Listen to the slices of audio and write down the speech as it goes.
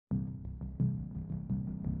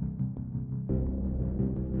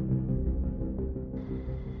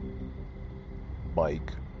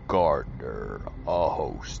Mike Gardner, a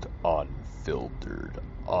host, unfiltered,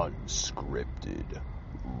 unscripted,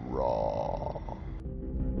 raw.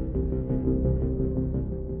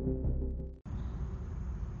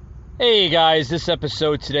 Hey guys, this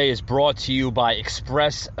episode today is brought to you by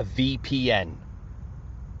ExpressVPN.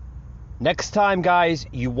 Next time, guys,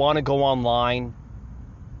 you want to go online,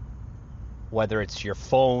 whether it's your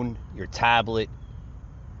phone, your tablet,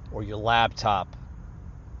 or your laptop,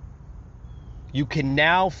 you can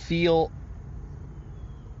now feel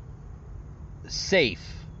safe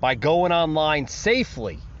by going online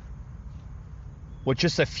safely with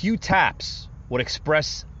just a few taps with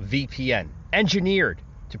ExpressVPN, engineered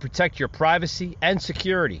to protect your privacy and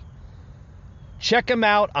security. Check them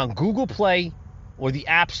out on Google Play or the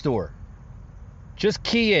App Store. Just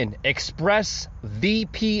key in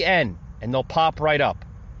ExpressVPN and they'll pop right up.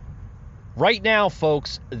 Right now,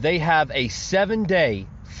 folks, they have a 7-day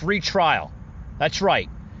free trial. That's right.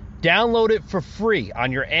 Download it for free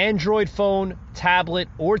on your Android phone, tablet,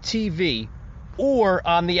 or TV, or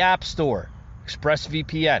on the App Store,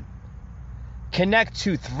 ExpressVPN. Connect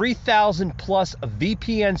to 3,000 plus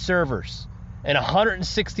VPN servers in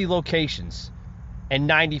 160 locations in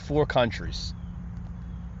 94 countries.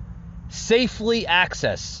 Safely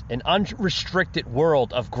access an unrestricted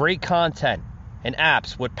world of great content and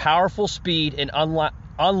apps with powerful speed and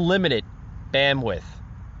unlimited bandwidth.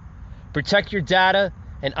 Protect your data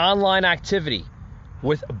and online activity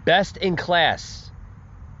with best-in-class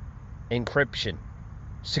encryption.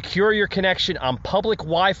 Secure your connection on public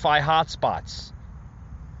Wi-Fi hotspots.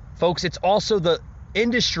 Folks, it's also the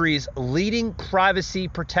industry's leading privacy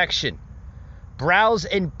protection. Browse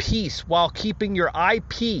in peace while keeping your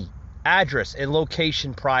IP address and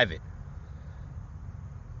location private.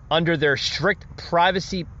 Under their strict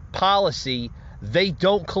privacy policy, they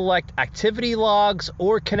don't collect activity logs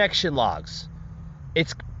or connection logs.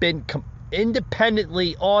 It's been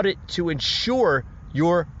independently audited to ensure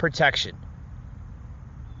your protection.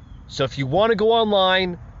 So if you want to go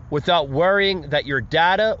online without worrying that your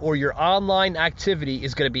data or your online activity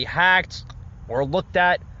is going to be hacked or looked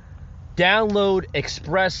at, download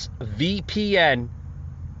ExpressVPN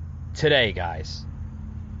today, guys.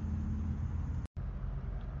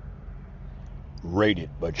 Rated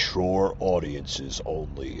mature audiences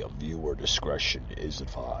only. Viewer discretion is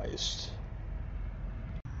advised.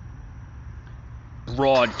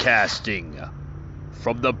 Broadcasting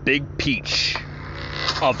from the Big Peach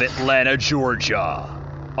of Atlanta, Georgia.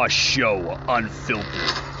 A show unfiltered,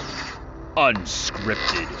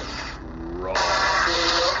 unscripted, raw.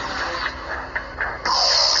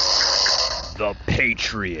 The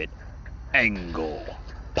Patriot Angle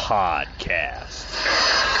Podcast.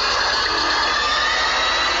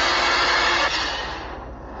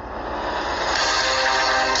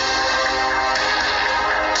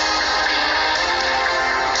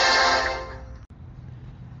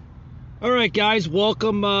 All right, guys,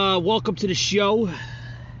 welcome to the show.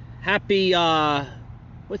 Happy,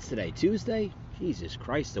 what's today, Tuesday? Jesus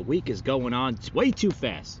Christ, the week is going on way too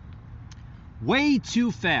fast. Way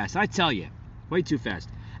too fast, I tell you. Way too fast.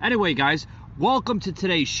 Anyway, guys, welcome to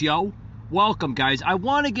today's show. Welcome, guys. I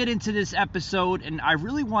want to get into this episode, and I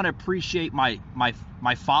really want to appreciate my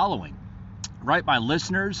following, right? My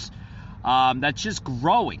listeners, that's just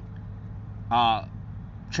growing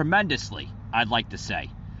tremendously, I'd like to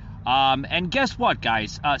say. And guess what,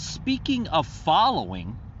 guys? Speaking of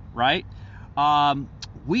following, right?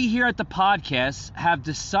 We here at the podcast have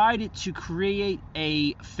decided to create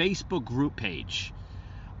a Facebook group page.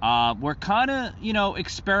 We're kind of,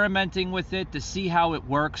 experimenting with it to see how it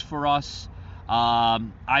works for us.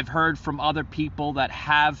 I've heard from other people that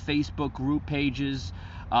have Facebook group pages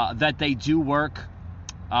that they do work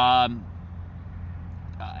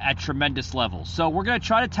at tremendous levels. So we're going to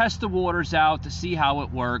try to test the waters out to see how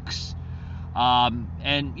it works, and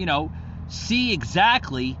see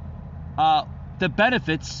exactly the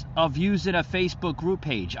benefits of using a Facebook group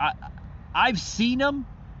page. I've seen them.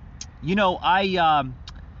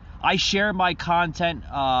 I share my content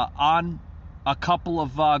on a couple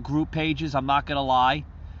of group pages. I'm not going to lie.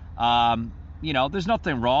 There's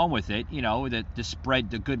nothing wrong with it, to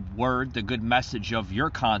spread the good word, the good message of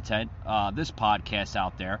your content, this podcast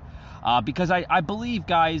out there. Because I believe,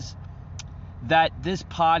 guys, that this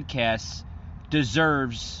podcast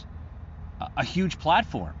deserves a huge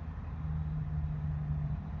platform.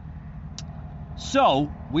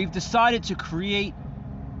 So, we've decided to create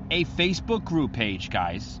a Facebook group page,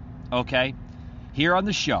 guys, okay, here on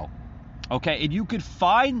the show. Okay, and you could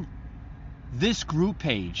find this group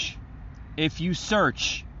page if you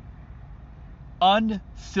search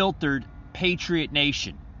Unfiltered Patriot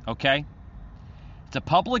Nation, okay? It's a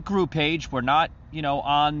public group page. We're not,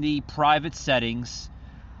 on the private settings.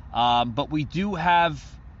 But we do have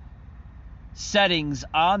settings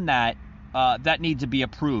on that that need to be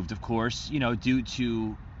approved, of course, due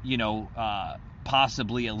to,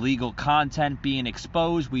 possibly illegal content being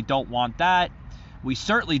exposed. We don't want that. We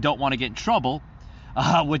certainly don't want to get in trouble,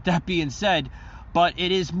 with that being said. But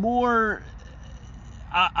it is more,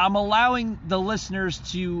 I'm allowing the listeners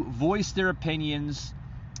to voice their opinions,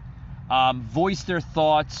 voice their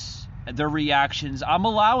thoughts, their reactions. I'm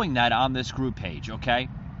allowing that on this group page, okay?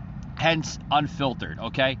 Hence, unfiltered,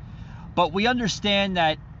 okay? But we understand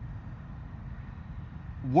that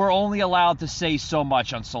we're only allowed to say so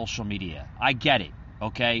much on social media. I get it,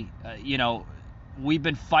 okay? We've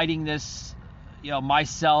been fighting this,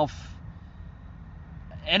 myself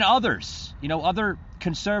and others, other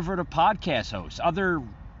conservative podcast hosts, other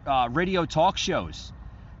radio talk shows,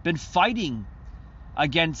 been fighting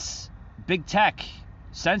against big tech,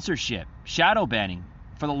 censorship, shadow banning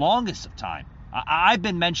for the longest of time. I've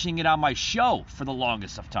been mentioning it on my show for the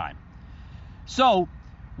longest of time. So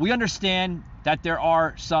we understand that there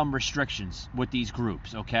are some restrictions with these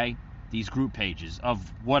groups, okay? These group pages of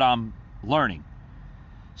what I'm learning.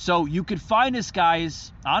 So you could find us,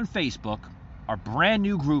 guys, on Facebook, our brand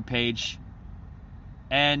new group page.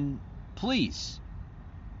 And please,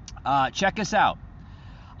 check us out.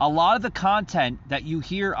 A lot of the content that you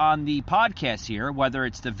hear on the podcast here, whether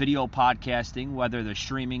it's the video podcasting, whether they're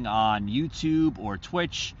streaming on YouTube or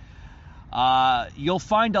Twitch, you'll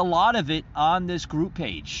find a lot of it on this group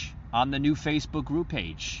page, on the new Facebook group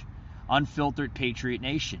page, Unfiltered Patriot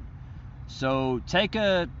Nation. So take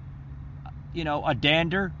a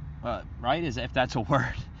dander, right, if that's a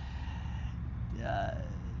word.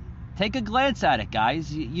 Take a glance at it,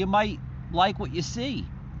 guys. You might like what you see.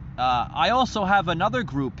 I also have another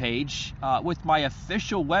group page with my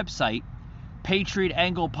official website,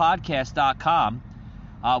 patriotanglepodcast.com,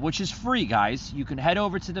 which is free, guys. You can head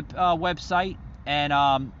over to the website, and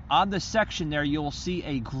on the section there, you'll see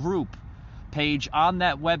a group page on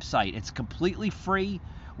that website. It's completely free.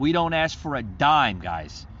 We don't ask for a dime,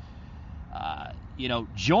 guys.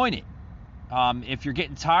 Join it. If you're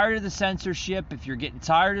getting tired of the censorship, if you're getting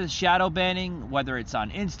tired of the shadow banning, whether it's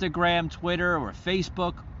on Instagram, Twitter, or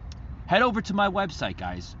Facebook, head over to my website,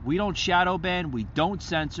 guys. We don't shadow ban. We don't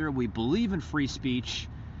censor. We believe in free speech.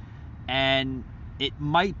 And it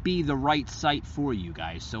might be the right site for you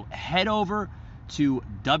guys. So head over to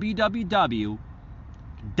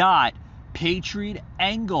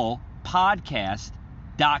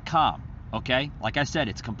www.patriotanglepodcast.com. Okay? Like I said,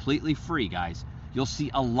 it's completely free, guys. You'll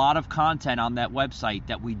see a lot of content on that website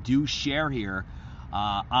that we do share here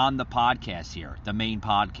on the podcast here, the main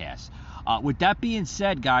podcast. With that being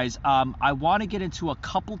said, guys, I want to get into a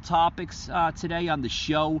couple topics today on the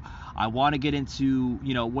show. I want to get into,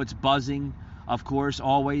 what's buzzing, of course,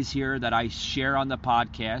 always here that I share on the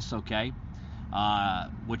podcast, okay,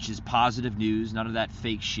 which is positive news, none of that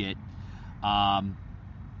fake shit. I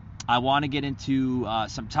want to get into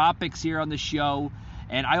some topics here on the show,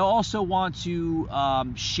 and I also want to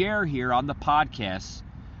share here on the podcast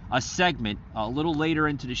a segment a little later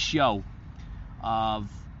into the show of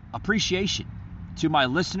appreciation to my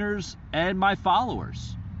listeners and my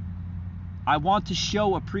followers. I want to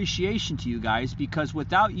show appreciation to you guys because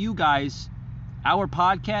without you guys, our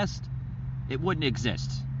podcast, it wouldn't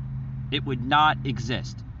exist. It would not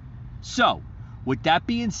exist. So, with that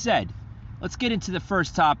being said, let's get into the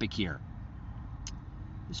first topic here.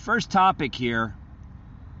 This first topic here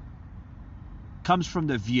comes from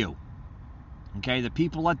The View. Okay, the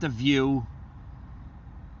people at The View,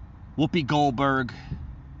 Whoopi Goldberg,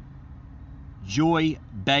 Joy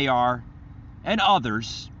Behar, and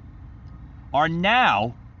others are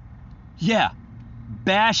now,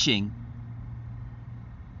 bashing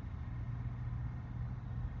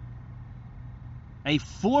a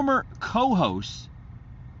former co-host,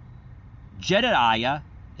 Jedediah,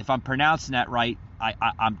 if I'm pronouncing that right,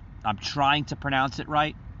 I'm trying to pronounce it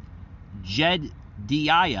right,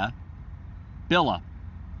 Jedediah Bila,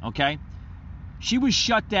 okay? She was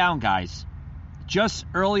shut down, guys, just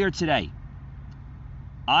earlier today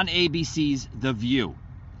on ABC's The View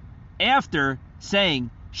after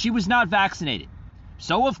saying she was not vaccinated.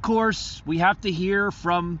 So, of course, we have to hear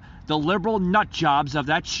from the liberal nut jobs of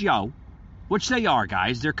that show, which they are,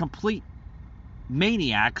 guys. They're complete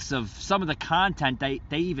maniacs of some of the content they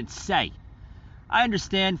even say. I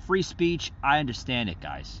understand free speech. I understand it,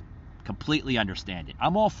 guys. Completely understand it.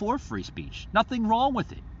 I'm all for free speech. Nothing wrong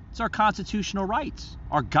with it. It's our constitutional rights,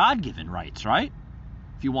 our God-given rights, right?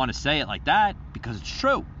 If you want to say it like that, because it's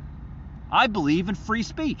true. I believe in free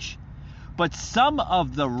speech. But some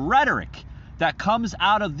of the rhetoric that comes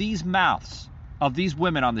out of these mouths of these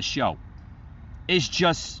women on the show is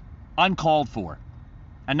just uncalled for.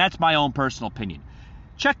 And that's my own personal opinion.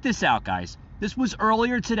 Check this out, guys. This was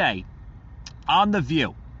earlier today on The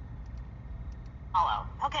View. Hello.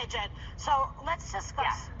 Okay, Jen. So let's discuss.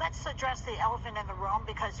 Yeah. Let's address the elephant in the room,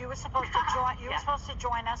 because you were supposed to join. You were supposed to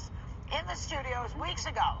join us in the studios weeks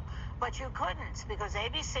ago, but you couldn't because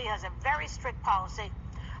ABC has a very strict policy.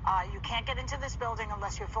 You can't get into this building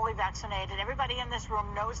unless you're fully vaccinated. Everybody in this room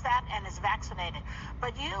knows that and is vaccinated.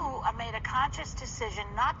 But you made a conscious decision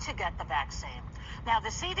not to get the vaccine. Now, the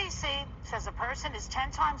CDC says a person is 10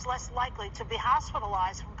 times less likely to be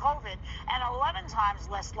hospitalized from COVID and 11 times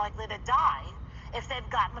less likely to die if they've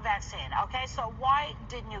gotten the vaccine. Okay, so why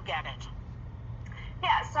didn't you get it?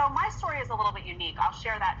 Yeah, so my story is a little bit unique. I'll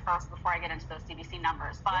share that first before I get into those CDC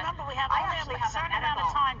numbers. But remember, we have only a certain amount of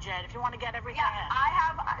time, Jed, if you want to get everything in.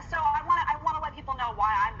 I want to let people know why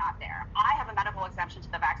I'm not there. I have a medical exemption to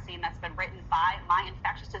the vaccine that's been written by my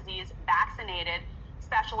infectious disease vaccinated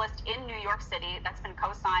specialist in New York City that's been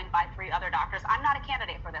co-signed by 3 other doctors. I'm not a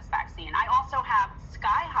candidate for this vaccine. I also have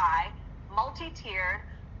sky-high, multi-tiered,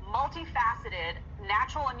 multifaceted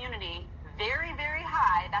natural immunity, very, very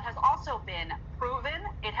high, that has also been proven,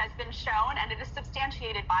 it has been shown, and it is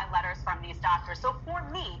substantiated by letters from these doctors. So for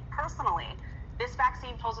me, personally, this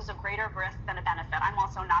vaccine poses a greater risk than a benefit. I'm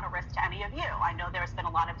also not a risk to any of you. I know there's been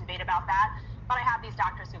a lot of debate about that, but I have these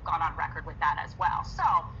doctors who've gone on record with that as well. So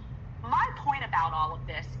my point about all of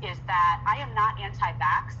this is that I am not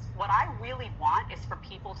anti-vax. What I really want is for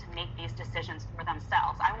people to make these decisions for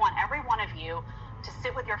themselves. I want every one of you to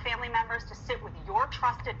sit with your family members, to sit with your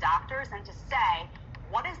trusted doctors, and to say,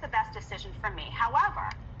 what is the best decision for me? However,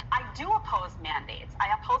 I do oppose mandates.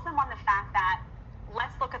 I oppose them on the fact that,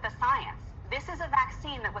 let's look at the science. This is a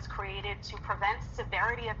vaccine that was created to prevent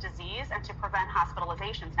severity of disease and to prevent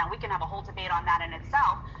hospitalizations. Now, we can have a whole debate on that in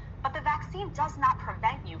itself, but the vaccine does not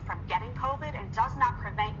prevent you from getting COVID and does not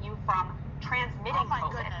prevent you from transmitting COVID.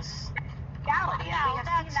 Oh, my goodness. Reality. No,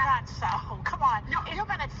 that's not so. Come on. No, you've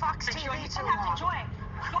been at Fox TV too long.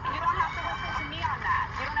 You don't have to listen to me on that.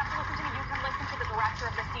 You don't have to listen to me. You can listen to the director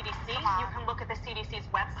of the CDC. You can look at the CDC's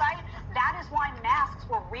website. That is why masks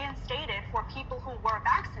were reinstated for people who were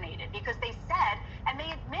vaccinated, because they said, and they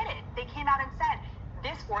admitted, they came out and said,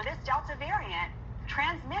 this Delta variant,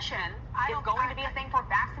 transmission is going to be a thing for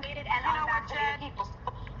vaccinated and unvaccinated people.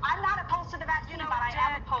 So I'm not opposed to the vaccine, but I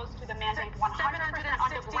am opposed to the mandate 100% on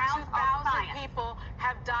the grounds of science. People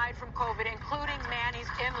have died from COVID, including Manny's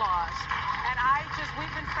in-laws. And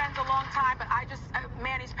we've been friends a long time, but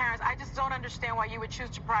Manny's parents, I just don't understand why you would choose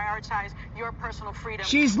to prioritize your personal freedom.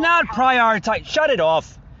 She's not prioritizing. Shut it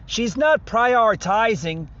off. She's not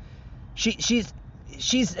prioritizing. She's.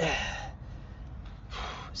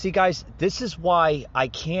 See, guys, this is why I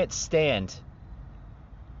can't stand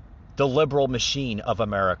the liberal machine of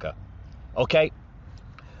America. Okay?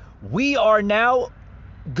 We are now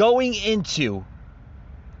going into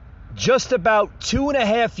just about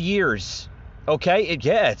 2.5 years. Okay?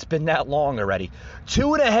 It's been that long already.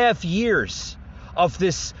 2.5 years of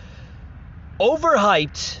this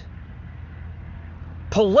overhyped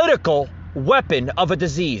political weapon of a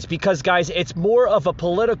disease. Because, guys, it's more of a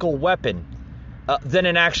political weapon than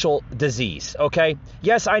an actual disease, okay?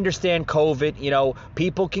 Yes, I understand COVID,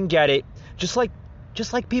 people can get it, just like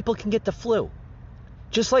people can get the flu,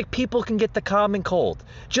 just like people can get the common cold,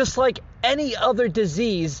 just like any other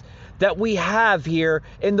disease that we have here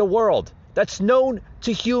in the world that's known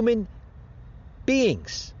to human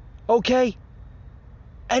beings, okay?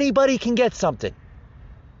 Anybody can get something.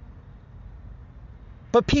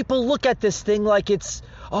 But people look at this thing like it's,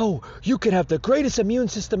 you could have the greatest immune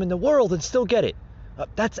system in the world and still get it.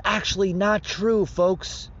 That's actually not true,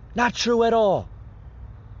 folks. Not true at all.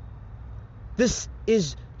 This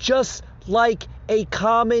is just like a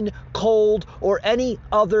common cold or any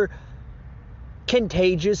other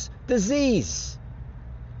contagious disease.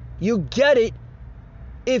 You get it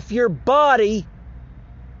if your body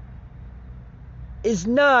is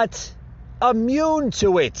not immune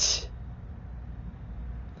to it.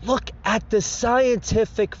 Look at the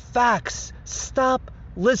scientific facts. Stop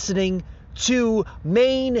listening to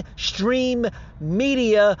mainstream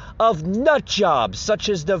media of nut jobs such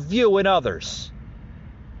as The View and others.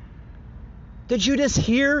 Did you just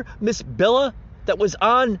hear Miss Billa that was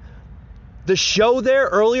on the show there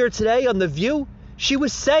earlier today on The View? She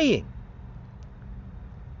was saying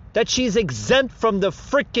that she's exempt from the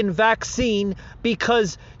frickin' vaccine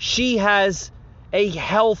because she has a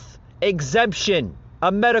health exemption.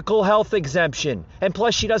 A medical health exemption. And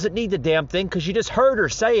plus, she doesn't need the damn thing because you just heard her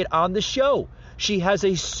say it on the show. She has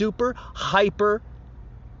a super hyper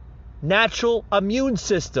natural immune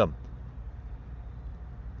system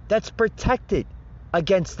that's protected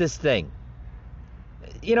against this thing.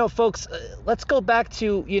 You know, folks, let's go back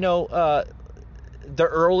to, the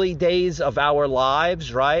early days of our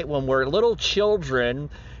lives, right? When we're little children.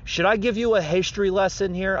 Should I give you a history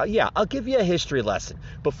lesson here? Yeah, I'll give you a history lesson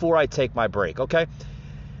before I take my break, okay?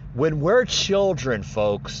 When we're children,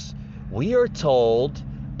 folks, we are told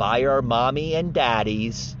by our mommy and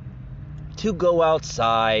daddies to go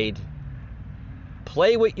outside,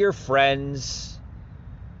 play with your friends,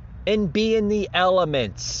 and be in the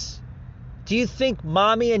elements. Do you think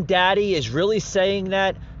mommy and daddy is really saying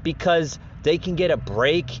that because they can get a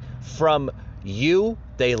break from you?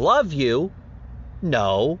 They love you.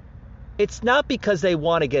 No. It's not because they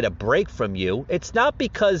want to get a break from you. It's not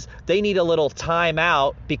because they need a little time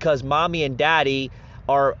out because mommy and daddy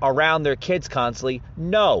are around their kids constantly.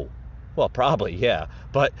 No. Well, probably, yeah.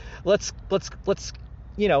 But let's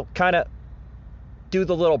kind of do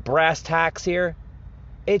the little brass tacks here.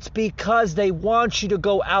 It's because they want you to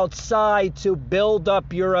go outside to build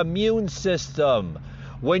up your immune system.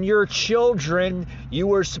 When you're children, you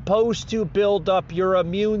were supposed to build up your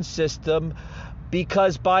immune system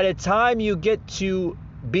because by the time you get to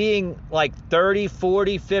being like 30,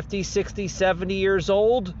 40, 50, 60, 70 years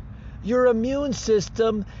old, your immune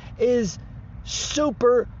system is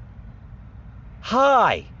super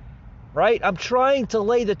high, right? I'm trying to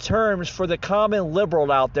lay the terms for the common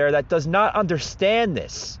liberal out there that does not understand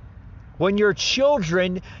this. When you're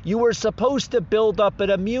children, you were supposed to build up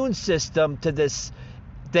an immune system to this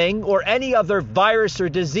thing or any other virus or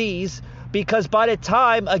disease because by the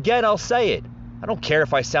time, again, I'll say it. I don't care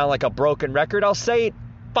if I sound like a broken record. I'll say it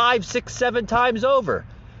 5, 6, 7 times over.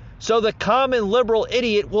 So the common liberal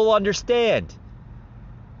idiot will understand.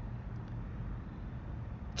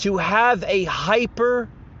 To have a hyper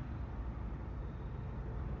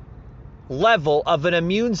level of an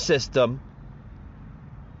immune system,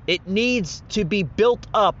 it needs to be built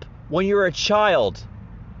up when you're a child.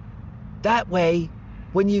 That way,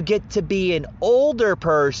 when you get to be an older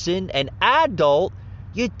person, an adult,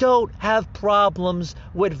 you don't have problems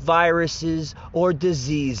with viruses or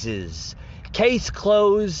diseases. Case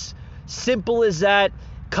closed. Simple as that.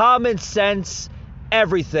 Common sense.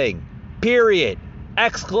 Everything. Period.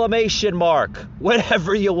 Exclamation mark.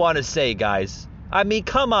 Whatever you want to say, guys. I mean,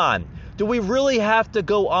 come on. Do we really have to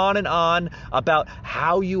go on and on about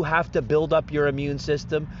how you have to build up your immune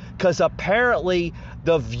system? Because apparently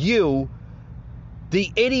the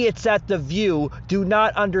idiots at The View do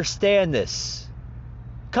not understand this.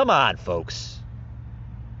 Come on, folks.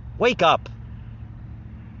 Wake up.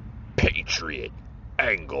 Patriot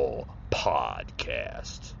Angle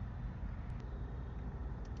Podcast.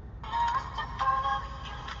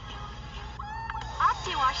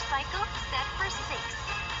 OptiWash cycle set for 6.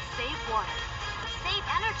 Save water. Save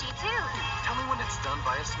energy too. Tell me when it's done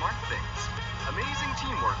via smart things. Amazing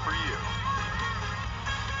teamwork for you.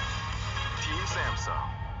 Team Samsung.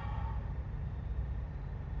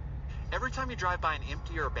 Every time you drive by an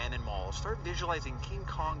empty or abandoned mall, start visualizing King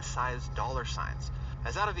Kong-sized dollar signs.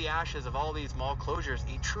 As out of the ashes of all these mall closures,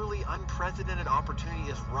 a truly unprecedented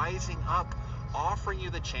opportunity is rising up, offering you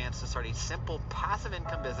the chance to start a simple passive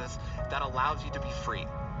income business that allows you to be free.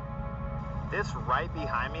 This right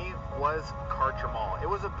behind me was Karcher Mall. It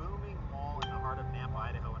was a booming mall in the heart of Nampa,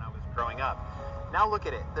 Idaho when I was growing up. Now look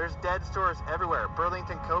at it. There's dead stores everywhere.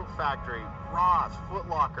 Burlington Coat Factory, Ross, Foot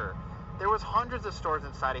Locker. There was hundreds of stores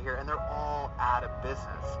inside of here, and they're all out of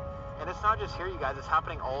business. And it's not just here, you guys. It's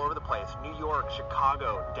happening all over the place. New York,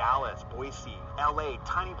 Chicago, Dallas, Boise, LA,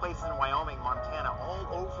 tiny places in Wyoming, Montana, all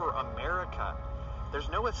over America. There's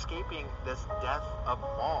no escaping this death of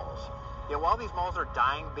malls. Yet while these malls are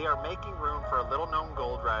dying, they are making room for a little-known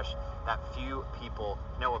gold rush that few people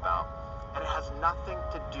know about. And it has nothing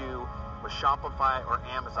to do with Shopify or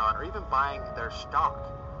Amazon or even buying their stock.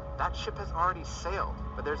 That ship has already sailed,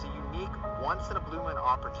 but there's a unique once-in-a-blue-moon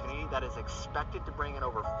opportunity that is expected to bring in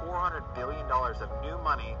over $400 billion of new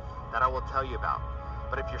money that I will tell you about.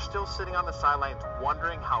 But if you're still sitting on the sidelines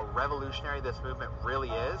wondering how revolutionary this movement really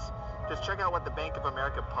is, just check out what the Bank of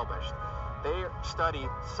America published. Their study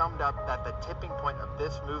summed up that the tipping point of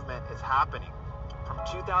this movement is happening. From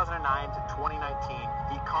 2009 to 2019,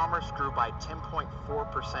 e-commerce grew by 10.4%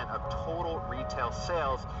 of total retail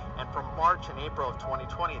sales, and from March and April of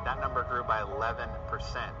 2020, that number grew by 11%,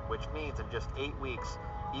 which means in just 8 weeks,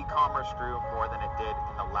 e-commerce grew more than it did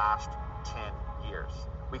in the last 10 years.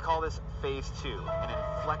 We call this Phase 2, an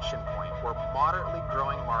inflection point where moderately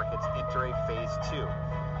growing markets enter a Phase 2.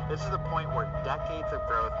 This is the point where decades of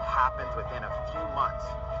growth happens within a few months.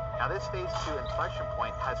 Now, this phase 2 inflection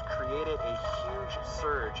point has created a huge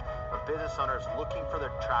surge of business owners looking for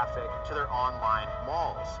their traffic to their online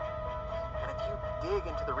malls. And if you dig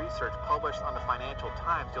into the research published on the Financial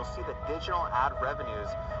Times, you'll see that digital ad revenues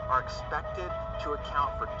are expected to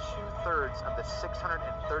account for 2/3 of the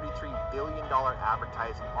 $633 billion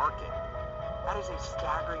advertising market. That is a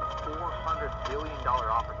staggering $400 billion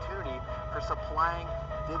opportunity for supplying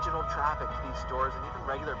digital traffic to these stores and even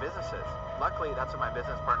regular businesses. Luckily, that's what my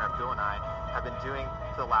business partner Abdul and I have been doing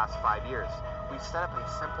for the last 5 years. We set up a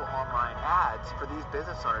simple online ads for these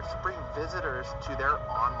business owners to bring visitors to their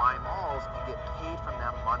online malls and get paid from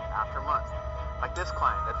them month after month. Like this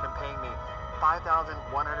client that's been paying me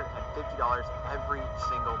 $5,150 every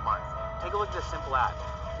single month. Take a look at this simple ad.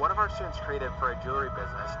 One of our students created for a jewelry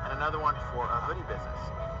business and another one for a hoodie business.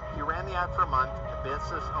 He ran the ad for a month. The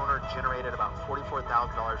business owner generated about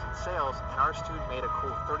 $44,000 in sales, and our student made a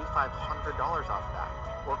cool $3,500 off of that.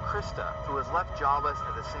 Or Krista, who was left jobless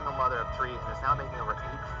as a single mother of 3 and is now making over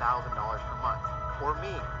 $8,000 per month. Or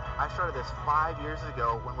me. I started this 5 years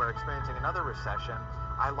ago when we were experiencing another recession.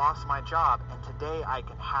 I lost my job, and today I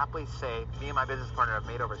can happily say me and my business partner have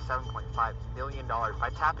made over $7.5 million by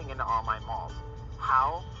tapping into online malls.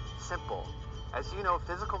 How? Simple. As you know,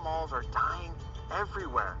 physical malls are dying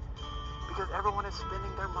everywhere because everyone is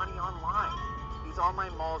spending their money online. These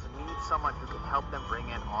online malls need someone who can help them bring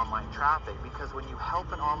in online traffic, because when you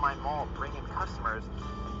help an online mall bring in customers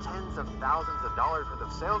and tens of thousands of dollars worth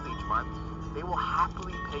of sales each month, they will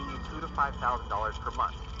happily pay you $2,000 to $5,000 per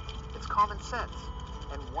month. It's common sense.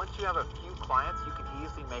 And once you have a few clients, you can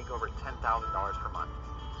easily make over $10,000 per month.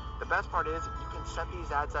 The best part is you can set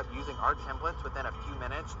these ads up using our templates within a few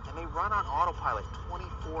minutes, and they run on autopilot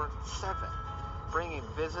 24/7, bringing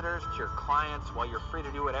visitors to your clients while you're free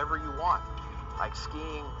to do whatever you want, like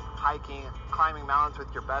skiing, hiking, climbing mountains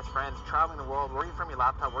with your best friends, traveling the world, working from your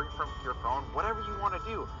laptop, working from your phone, whatever you want to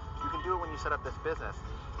do. You can do it when you set up this business.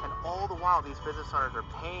 And all the while, these business owners are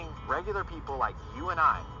paying regular people like you and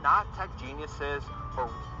I, not tech geniuses or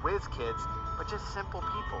whiz kids, but just simple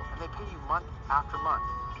people. And they pay you month after month.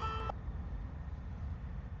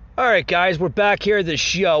 All right, guys, we're back here at the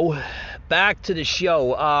show. Back to the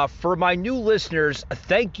show. For my new listeners,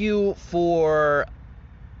 thank you for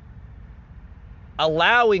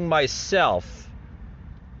allowing myself,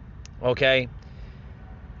 okay,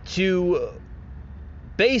 to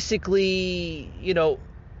basically,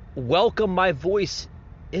 welcome my voice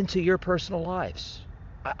into your personal lives.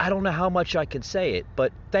 I don't know how much I can say it,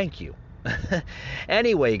 but thank you.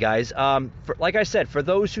 Anyway, guys, like I said, for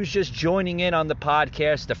those who's just joining in on the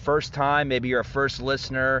podcast the first time, maybe you're a first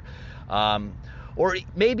listener, or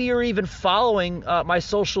maybe you're even following my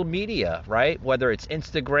social media, right? Whether it's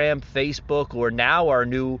Instagram, Facebook, or now our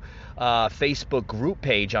new Facebook group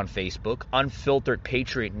page on Facebook, Unfiltered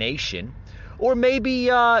Patriot Nation. Or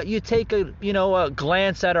maybe you take a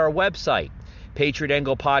glance at our website,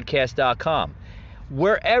 patriotanglepodcast.com.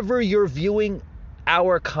 Wherever you're viewing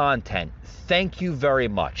our content, thank you very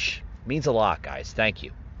much. It means a lot, guys. Thank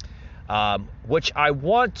you. Which I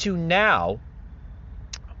want to now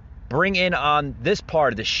bring in on this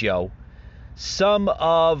part of the show some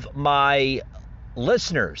of my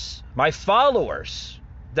listeners, my followers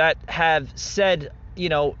that have said,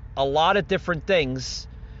 a lot of different things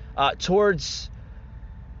towards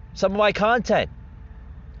some of my content.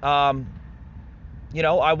 I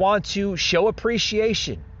want to show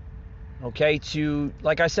appreciation, okay, to,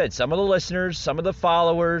 like I said, some of the listeners, some of the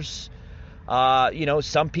followers,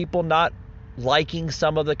 some people not liking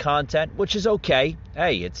some of the content, which is okay.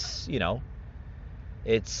 Hey, it's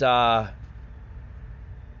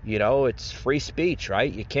free speech,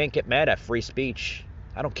 right? You can't get mad at free speech.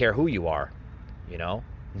 I don't care who you are,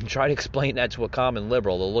 And try to explain that to a common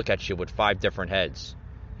liberal. They'll look at you with 5 different heads,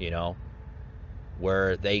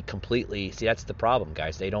 where they completely see. That's the problem,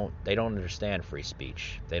 guys. They don't understand free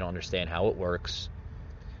speech. They don't understand how it works.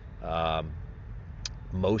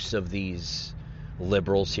 Most of these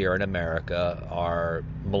liberals here in America are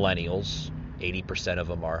millennials. 80% of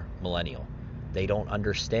them are millennial. They don't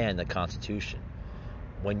understand the Constitution.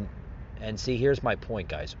 And see, here's my point,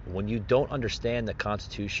 guys. When you don't understand the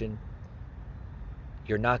Constitution,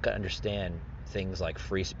 you're not going to understand things like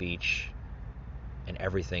free speech and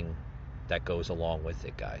everything that goes along with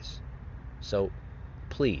it, guys. So,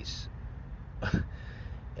 please,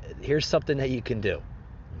 here's something that you can do,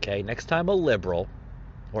 okay? Next time a liberal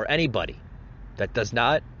or anybody that does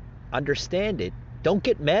not understand it, don't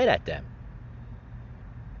get mad at them.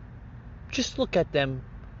 Just look at them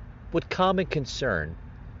with common concern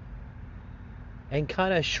and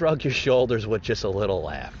kind of shrug your shoulders with just a little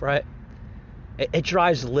laugh, right? It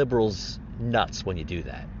drives liberals nuts when you do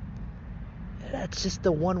that. That's just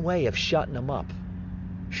the one way of shutting them up.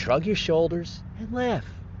 Shrug your shoulders and laugh.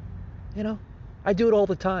 You know, I do it all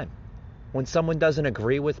the time. When someone doesn't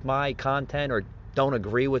agree with my content or don't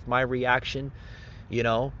agree with my reaction, you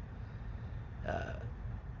know,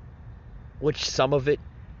 which some of it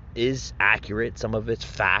is accurate, some of it's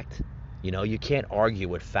fact. You know, you can't argue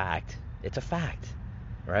with fact. It's a fact,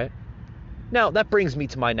 right? Now, that brings me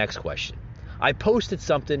to my next question. I posted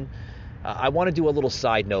something. I want to do a little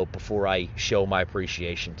side note before I show my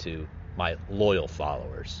appreciation to my loyal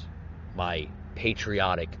followers, my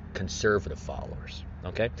patriotic, conservative followers,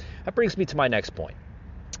 okay? That brings me to my next point,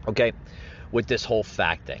 okay, with this whole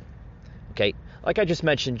fact thing, okay? Like I just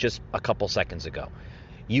mentioned just a couple seconds ago,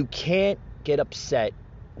 you can't get upset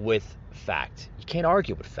with fact. You can't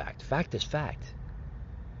argue with fact. Fact is fact.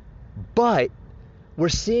 But we're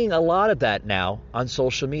seeing a lot of that now on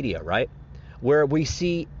social media, right? Where we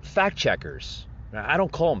see fact checkers. Now, I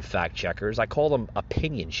don't call them fact checkers. I call them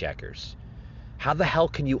opinion checkers. How the hell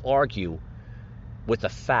can you argue with a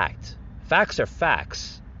fact? Facts are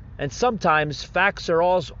facts. And sometimes facts are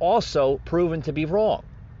also proven to be wrong.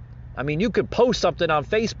 I mean, you could post something on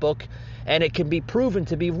Facebook and it can be proven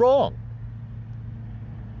to be wrong.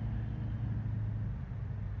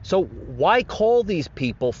 So why call these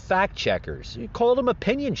people fact checkers? You call them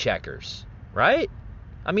opinion checkers, right?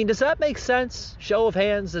 I mean, does that make sense? Show of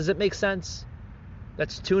hands, does it make sense?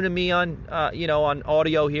 That's tuning me on, on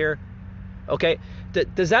audio here. Okay,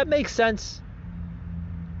 does that make sense?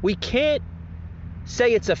 We can't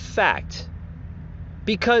say it's a fact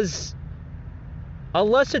because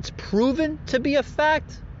unless it's proven to be a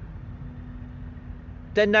fact,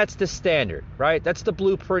 then that's the standard, right? That's the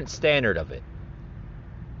blueprint standard of it.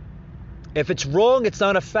 If it's wrong, it's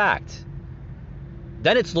not a fact.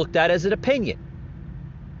 Then it's looked at as an opinion.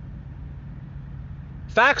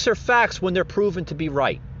 Facts are facts when they're proven to be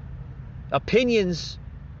right. Opinions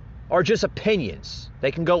are just opinions.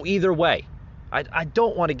 They can go either way. I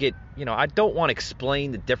don't want to get, I don't want to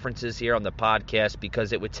explain the differences here on the podcast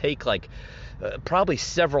because it would take probably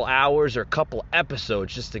several hours or a couple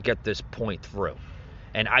episodes just to get this point through.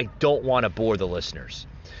 And I don't want to bore the listeners.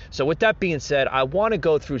 So with that being said, I want to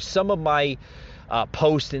go through some of my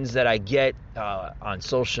postings that I get on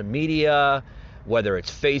social media, whether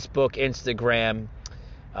it's Facebook, Instagram.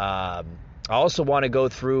 I also want to go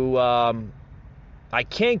through, I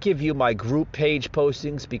can't give you my group page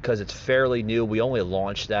postings because it's fairly new. We only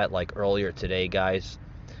launched that earlier today, guys,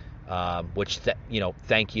 which,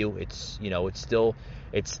 thank you. It's,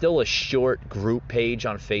 it's still a short group page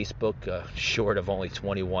on Facebook, short of only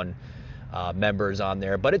 21 members on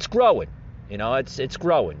there, but it's growing. It's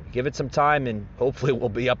growing. Give it some time and hopefully we'll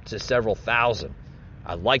be up to several thousand.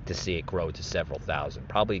 I'd like to see it grow to several thousand,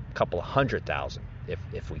 probably a couple of 100,000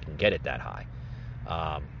 if we can get it that high,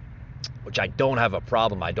 which I don't have a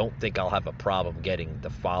problem. I don't think I'll have a problem getting the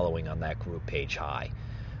following on that group page high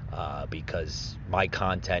because my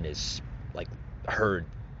content is heard,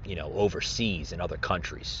 overseas in other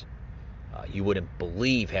countries. You wouldn't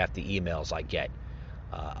believe half the emails I get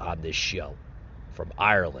on this show from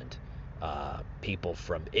Ireland, people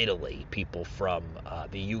from Italy, people from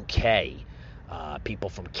the UK, people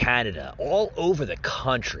from Canada, all over the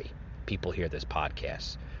country. People hear this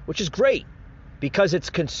podcast, which is great because it's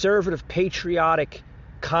conservative, patriotic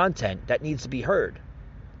content that needs to be heard.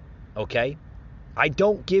 Okay? I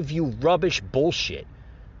don't give you rubbish bullshit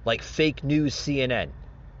like fake news CNN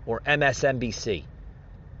or MSNBC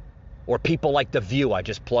or people like The View I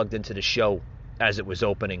just plugged into the show as it was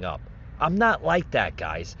opening up. I'm not like that,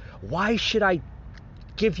 guys. Why should I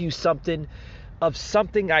give you something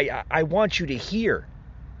I want you to hear?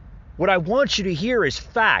 What I want you to hear is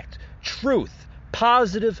fact, truth,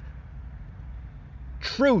 positive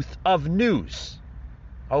truth of news.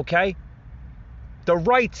 Okay? The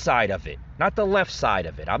right side of it, not the left side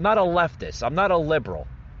of it. I'm not a leftist. I'm not a liberal.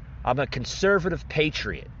 I'm a conservative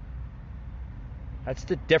patriot. That's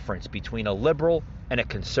the difference between a liberal and a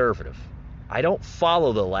conservative. I don't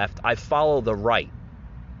follow the left. I follow the right.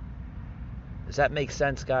 Does that make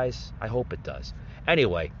sense, guys? I hope it does.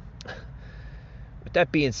 Anyway, with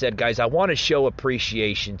that being said, guys, I want to show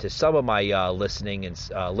appreciation to some of my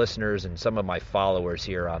listeners and some of my followers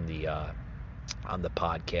here on the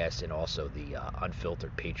podcast and also the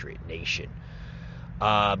Unfiltered Patriot Nation.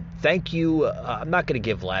 Thank you. I'm not going to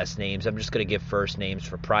give last names. I'm just going to give first names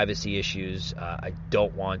for privacy issues. I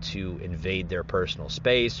don't want to invade their personal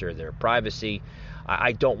space or their privacy.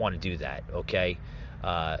 I don't want to do that, okay?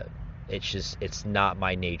 It's not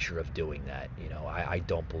my nature of doing that. I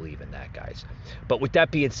don't believe in that, guys. But with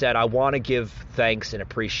that being said, I want to give thanks and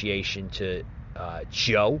appreciation to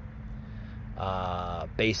Joe.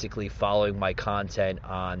 basically following my content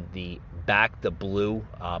on the Back the Blue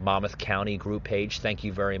Monmouth County group page. Thank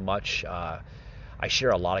you very much. I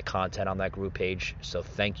share a lot of content on that group page, so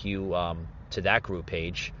thank you to that group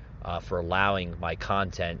page for allowing my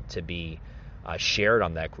content to be shared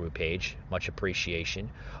on that group page. Much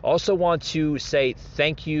appreciation. Also want to say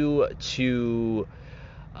thank you to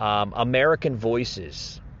American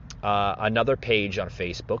Voices, another page on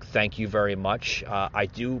Facebook. Thank you very much. I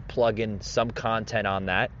do plug in some content on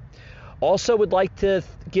that. Also would like to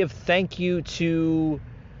give thank you to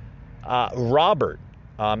Robert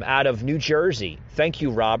out of New Jersey. Thank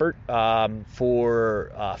you, Robert,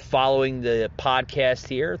 for following the podcast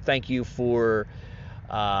here. Thank you for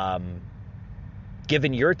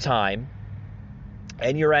giving your time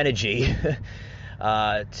and your energy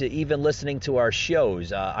to even listening to our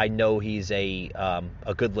shows. I know he's a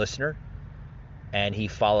good listener, and he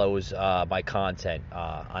follows my content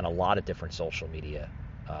on a lot of different social media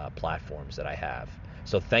platforms that I have.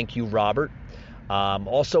 So thank you, Robert.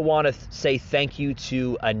 Also want to say thank you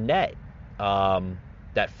to Annette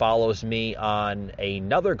that follows me on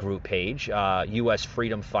another group page, U.S.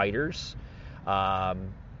 Freedom Fighters.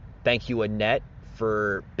 Thank you, Annette,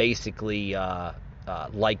 for basically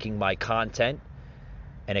liking my content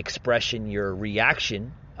and expressing your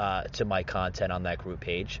reaction to my content on that group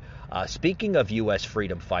page. Speaking of U.S.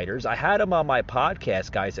 Freedom Fighters, I had them on my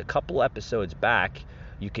podcast, guys, a couple episodes back.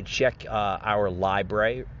 You can check our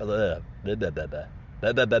library.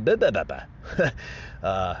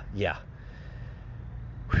 Yeah.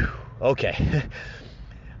 Okay.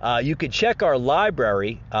 You can check our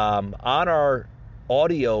library on our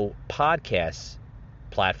audio podcast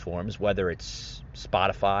platforms, whether it's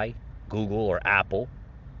Spotify, Google, or Apple.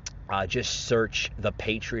 Just search the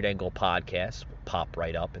Patriot Angle Podcast. Will pop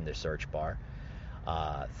right up in the search bar.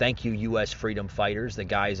 Thank you, U.S. Freedom Fighters, the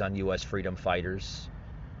guys on U.S. Freedom Fighters.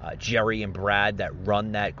 Jerry and Brad that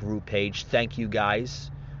run that group page. Thank you, guys.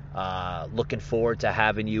 Looking forward to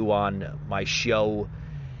having you on my show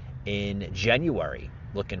in January.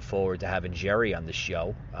 Looking forward to having Jerry on the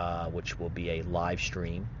show, which will be a live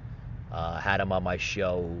stream. Had him on my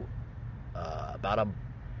show about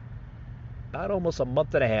almost a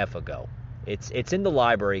month and a half ago. It's in the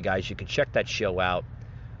library, guys. You can check that show out.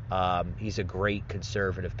 He's a great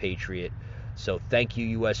conservative patriot. So thank you,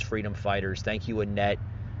 U.S. Freedom Fighters. Thank you, Annette.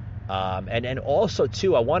 And also,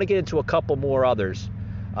 too, I want to get into a couple more others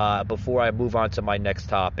before I move on to my next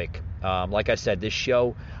topic. Like I said, this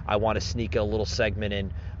show, I want to sneak a little segment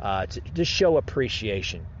in to just show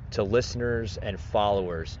appreciation to listeners and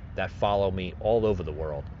followers that follow me all over the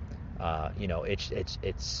world.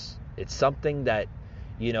 It's something that,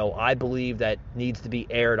 I believe that needs to be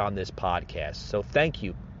aired on this podcast. So thank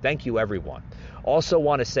you, everyone. Also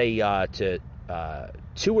want to say to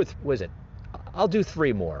I'll do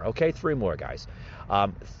three more, okay? Three more, guys.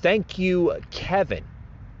 Thank you, Kevin,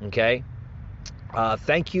 okay?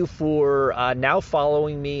 Thank you for now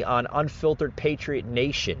following me on Unfiltered Patriot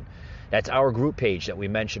Nation. That's our group page that we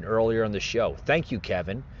mentioned earlier on the show. Thank you,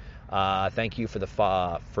 Kevin. Thank you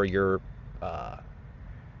for your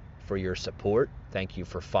support. Thank you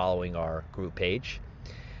for following our group page.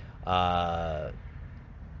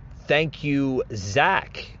 Thank you,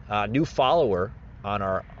 Zach, new follower on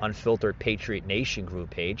our Unfiltered Patriot Nation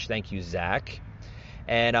group page. Thank you, Zach.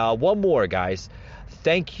 And one more, guys.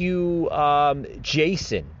 Thank you,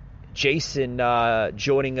 Jason. Jason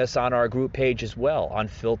joining us on our group page as well,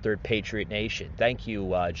 Unfiltered Patriot Nation. Thank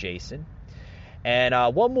you, Jason.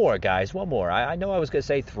 And one more, guys. One more. I know I was going to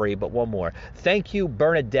say three, but one more. Thank you,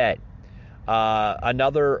 Bernadette,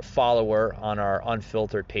 another follower on our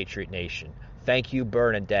Unfiltered Patriot Nation. Thank you,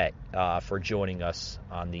 Bernadette, for joining us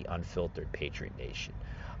on the Unfiltered Patriot Nation.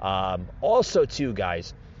 Also, too,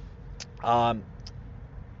 guys, I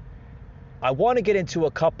want to get into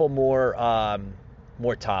a couple more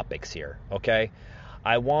topics here, okay?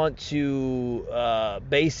 I want to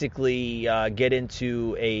basically get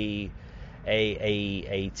into a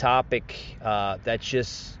topic that's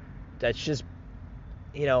just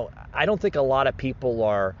I don't think a lot of people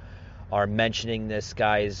are mentioning this,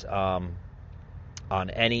 guys, on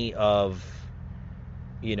any of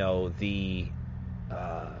the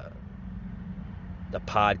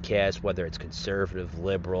podcast, whether it's conservative,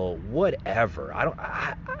 liberal, whatever.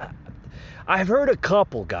 I've heard a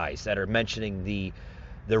couple guys that are mentioning the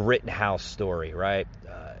Rittenhouse story, right?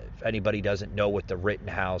 If anybody doesn't know what the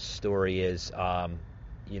Rittenhouse story is,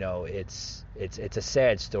 it's a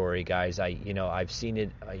sad story, guys. I've seen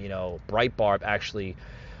it. Breitbart actually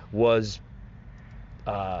was.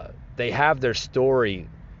 They have their story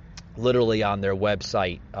literally on their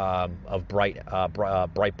website of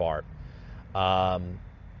Breitbart. And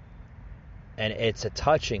it's a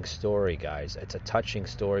touching story, guys. It's a touching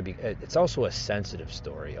story. It's also a sensitive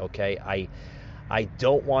story, okay? I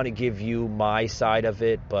don't want to give you my side of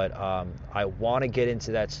it, but I want to get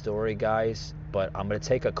into that story, guys. But I'm going to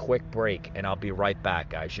take a quick break, and I'll be right back,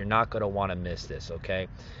 guys. You're not going to want to miss this, okay?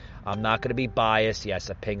 I'm not going to be biased. Yes,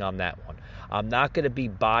 a ping on that one. I'm not going to be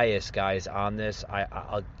biased, guys, on this.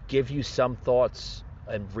 I'll give you some thoughts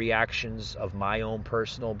and reactions of my own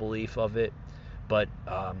personal belief of it. But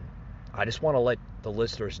I just want to let the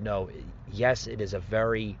listeners know, yes, it is a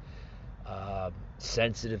very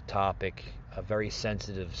sensitive topic, a very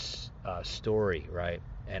sensitive story, right?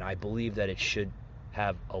 And I believe that it should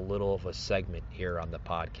have a little of a segment here on the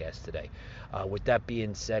podcast today. With that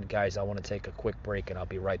being said, guys, I want to take a quick break, and I'll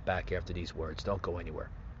be right back after these words. Don't go anywhere.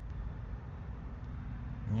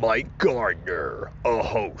 Mike Gardner, a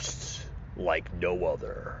host like no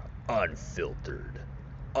other, unfiltered,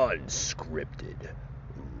 unscripted,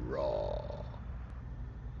 raw.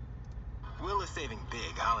 Will is saving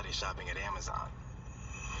big holiday shopping at Amazon.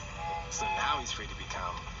 So now he's free to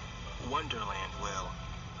become Wonderland Will.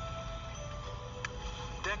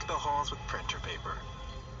 Deck the halls with printer paper.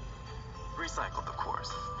 Recycled, of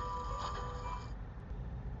course.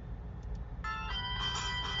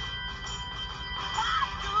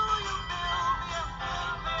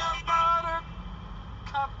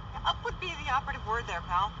 Up would be the operative word there,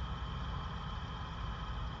 pal.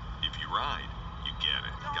 If you ride, you get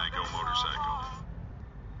it. Geico Motorcycle.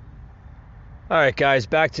 All right, guys,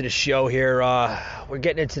 back to the show here. We're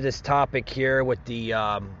getting into this topic here with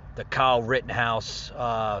the Kyle Rittenhouse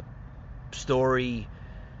story,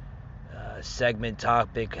 segment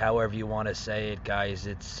topic, however you want to say it, guys.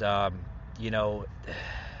 It's I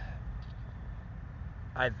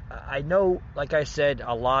know, like I said,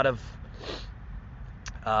 a lot of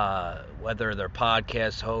whether they're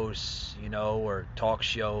podcast hosts, or talk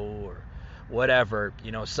show or whatever,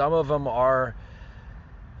 some of them are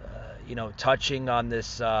touching on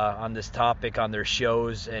this topic on their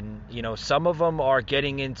shows, and some of them are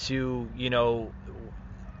getting into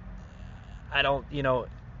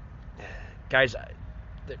guys,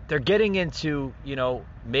 they're getting into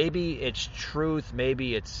maybe it's truth,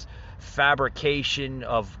 maybe it's fabrication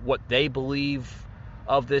of what they believe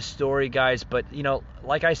of this story, guys, but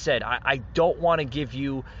like I said, I don't want to give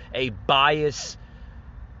you a bias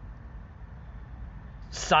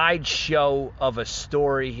sideshow of a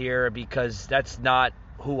story here, because that's not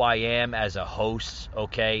who I am as a host,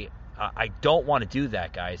 okay? I don't want to do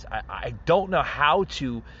that, guys. I don't know how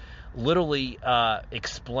to literally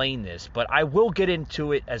explain this, but I will get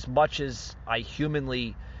into it as much as I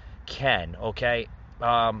humanly can, okay?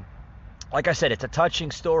 Like I said, it's a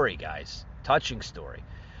touching story, guys. Touching story.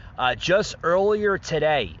 Just earlier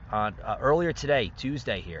today,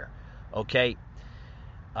 Tuesday here, okay?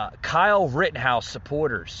 Kyle Rittenhouse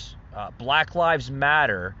supporters, Black Lives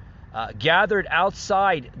Matter, gathered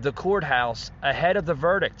outside the courthouse ahead of the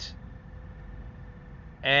verdict.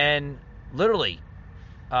 And literally,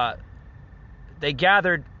 they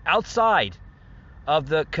gathered outside of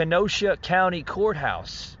the Kenosha County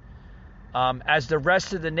Courthouse as the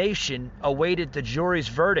rest of the nation awaited the jury's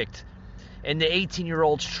verdict in the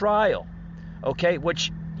 18-year-old's trial. Okay,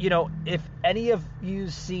 which, if any of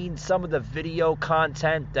you've seen some of the video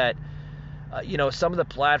content that, some of the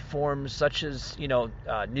platforms such as,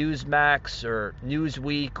 Newsmax or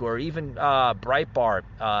Newsweek or even Breitbart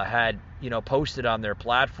had, posted on their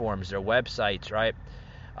platforms, their websites, right,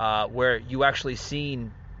 where you actually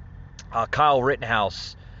seen Kyle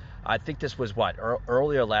Rittenhouse, I think this was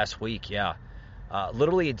earlier last week, yeah,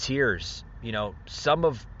 literally in tears. Some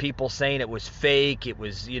of people saying it was fake, it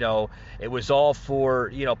was, it was all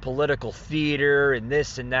for, political theater and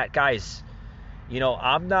this and that. Guys,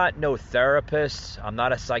 I'm not no therapist, I'm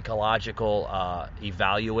not a psychological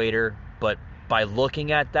evaluator, but by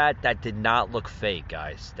looking at that did not look fake,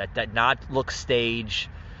 guys. That did not look staged.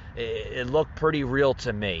 It looked pretty real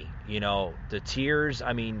to me. The tears,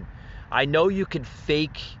 I mean, I know you can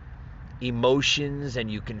fake emotions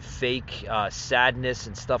and you can fake sadness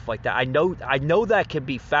and stuff like that. I know that can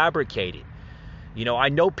be fabricated. I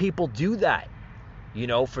know people do that,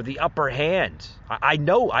 for the upper hand. I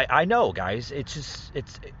know, guys. It's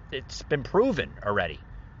been proven already.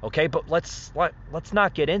 Okay, but let's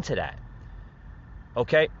not get into that.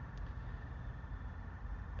 Okay?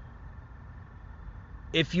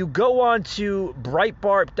 If you go on to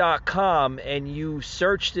Breitbart.com and you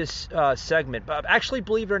search this segment, actually,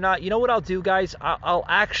 believe it or not, you know what I'll do, guys? I'll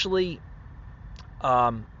actually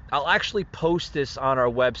I'll actually post this on our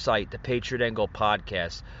website, the Patriot Angle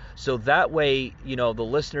Podcast. So that way, you know, the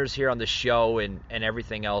listeners here on the show and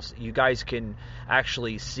everything else, you guys can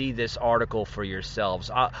actually see this article for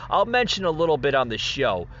yourselves. I'll mention a little bit on the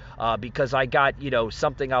show because I got, you know,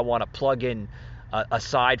 something I want to plug in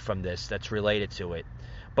aside from this that's related to it.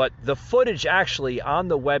 But the footage actually on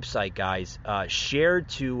the website, guys, shared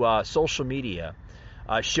to social media,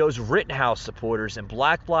 shows Rittenhouse supporters and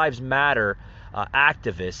Black Lives Matter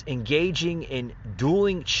activists engaging in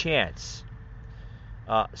dueling chants.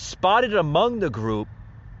 Spotted among the group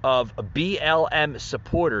of BLM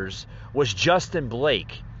supporters was Justin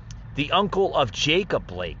Blake, the uncle of Jacob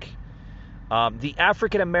Blake, the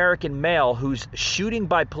African-American male whose shooting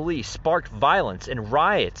by police sparked violence and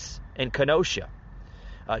riots in Kenosha.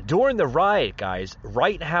 During the riot, guys,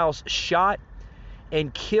 Rittenhouse shot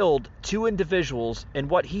and killed 2 individuals in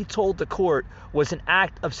what he told the court was an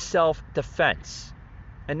act of self-defense.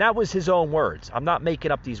 And that was his own words. I'm not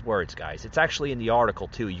making up these words, guys. It's actually in the article,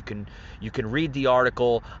 too. You can read the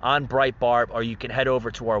article on Breitbart, or you can head over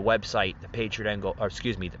to our website, the Patriot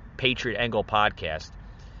Angle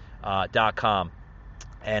Podcast.com,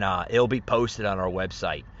 and it'll be posted on our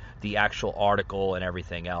website, the actual article and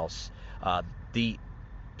everything else. The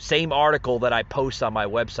same article that I post on my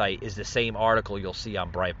website is the same article you'll see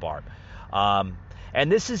on Breitbart. And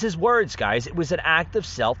this is his words, guys. It was an act of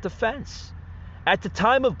self-defense. At the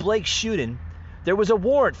time of Blake's shooting, there was a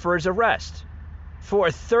warrant for his arrest for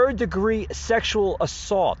a third-degree sexual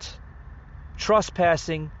assault,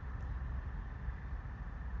 trespassing,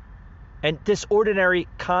 and disorderly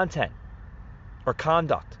conduct.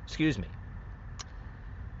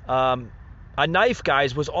 A knife,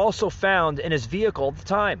 guys, was also found in his vehicle at the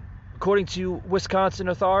time, according to Wisconsin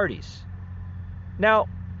authorities. Now,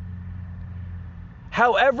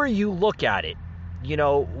 however you look at it, you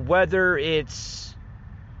know, whether it's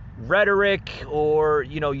rhetoric or,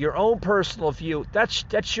 you know, your own personal view,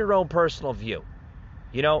 that's your own personal view.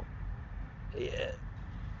 You know,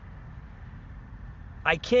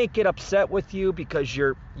 I can't get upset with you because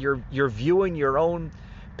you're viewing your own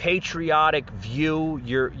patriotic view,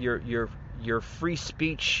 your free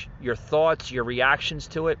speech, your thoughts, your reactions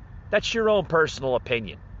to it. That's your own personal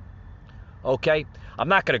opinion. Okay? I'm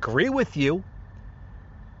not going to agree with you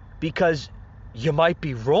because you might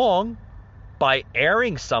be wrong by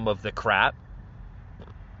airing some of the crap.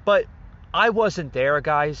 But I wasn't there,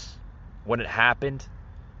 guys, when it happened.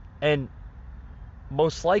 And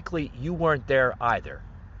most likely you weren't there either.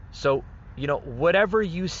 So, you know, whatever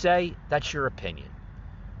you say, that's your opinion.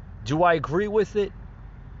 Do I agree with it?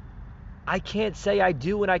 I can't say I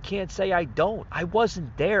do and I can't say I don't. I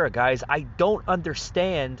wasn't there, guys. I don't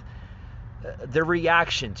understand the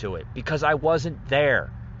reaction to it because I wasn't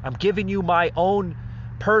there. I'm giving you my own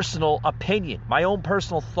personal opinion, my own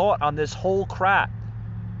personal thought on this whole crap.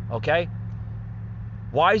 Okay?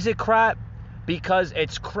 Why is it crap? Because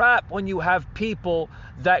it's crap when you have people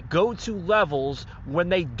that go to levels when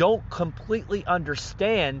they don't completely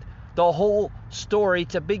understand the whole story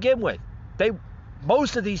to begin with.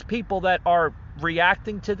 Most of these people that are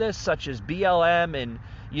reacting to this, such as BLM and,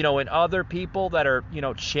 you know, and other people that are, you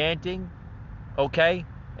know, chanting, okay,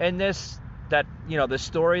 and this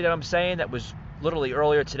story that I'm saying that was literally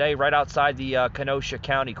earlier today right outside the Kenosha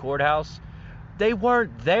County Courthouse, they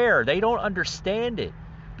weren't there. They don't understand it.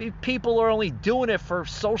 People are only doing it for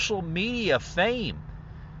social media fame,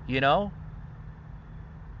 you know.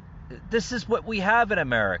 This is what we have in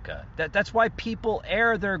America. That's why people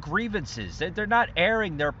air their grievances. They're not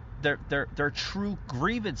airing their true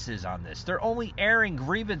grievances on this. They're only airing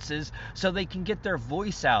grievances so they can get their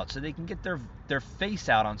voice out, so they can get their face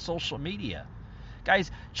out on social media. Guys,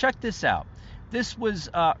 check this out. This was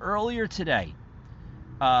earlier today.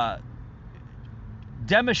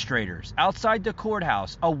 Demonstrators outside the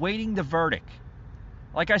courthouse awaiting the verdict.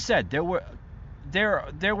 Like I said, there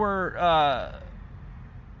were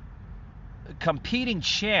competing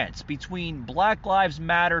chants between Black Lives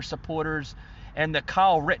Matter supporters and the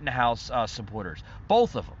Kyle Rittenhouse supporters.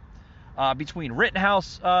 Both of them. Between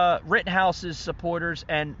Rittenhouse's supporters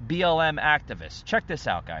and BLM activists. Check this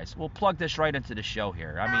out, guys. We'll plug this right into the show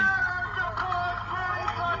here. I mean,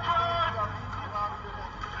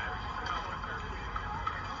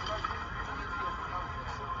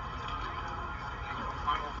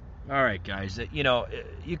 all right, guys, you know,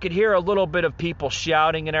 you could hear a little bit of people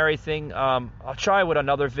shouting and everything. I'll try with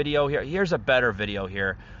another video here. Here's a better video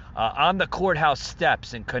here. On the courthouse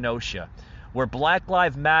steps in Kenosha, where Black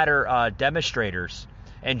Lives Matter demonstrators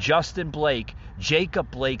and Justin Blake, Jacob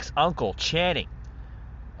Blake's uncle, chanting,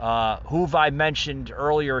 who I mentioned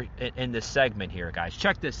earlier in this segment here, guys.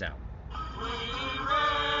 Check this out.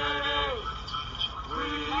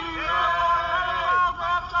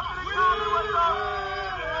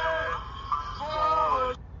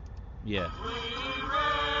 Yeah.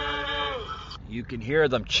 You can hear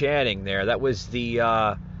them chanting there. That was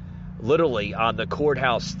the literally on the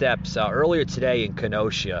courthouse steps earlier today in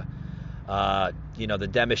Kenosha. The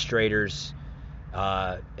demonstrators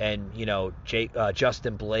and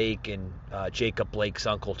Justin Blake and Jacob Blake's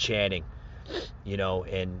uncle chanting,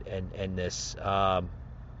 and this,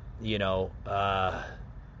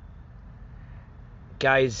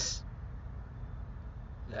 guys,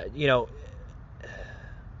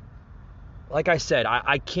 like I said,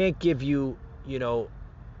 I can't give you,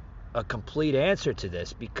 a complete answer to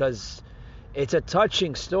this because it's a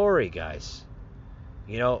touching story, guys.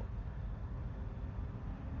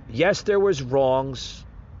 Yes, there was wrongs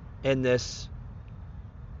in this.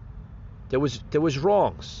 There was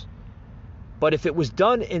wrongs. But if it was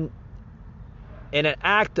done in an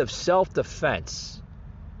act of self-defense,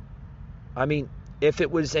 if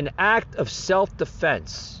it was an act of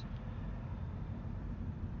self-defense,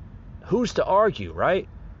 who's to argue, right?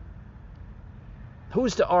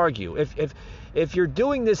 Who's to argue? If you're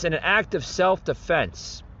doing this in an act of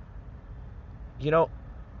self-defense,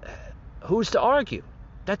 who's to argue?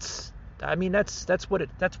 That's what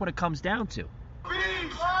it comes down to.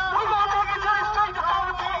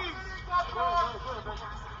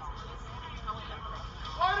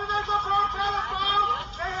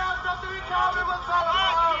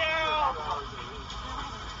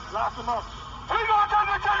 Lock them up. We're going to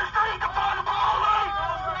take the street to find the police.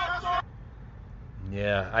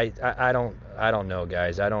 Yeah, I don't know,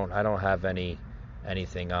 guys. I don't have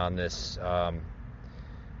anything on this.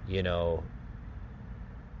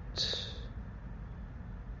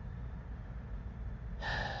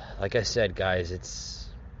 Like I said, guys, it's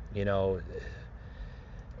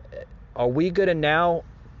are we gonna now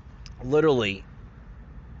literally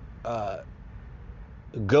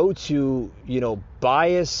go to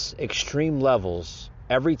bias extreme levels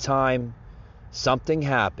every time something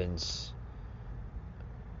happens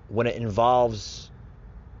when it involves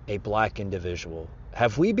a black individual?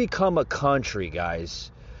 Have we become a country,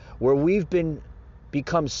 guys, where we've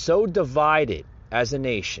become so divided as a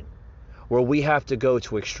nation where we have to go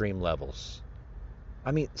to extreme levels?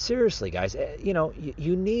 Seriously, guys,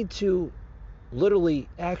 you need to literally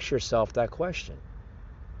ask yourself that question.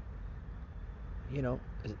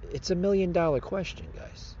 It's $1 million question,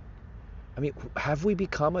 guys. Have we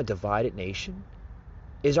become a divided nation?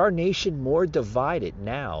 Is our nation more divided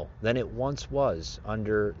now than it once was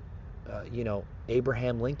under,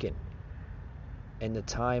 Abraham Lincoln and the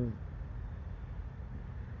time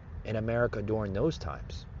in America during those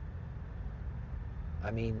times?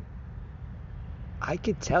 I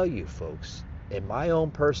could tell you, folks, in my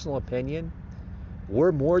own personal opinion,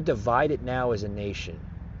 we're more divided now as a nation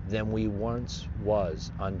than we once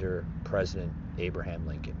was under President Abraham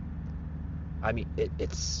Lincoln.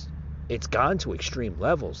 It's gone to extreme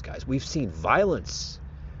levels, guys. We've seen violence.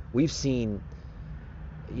 We've seen,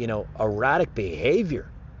 erratic behavior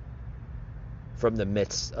from the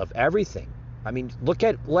midst of everything. Look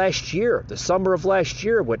at last year, the summer of last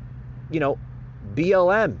year, what,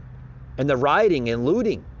 BLM and the rioting and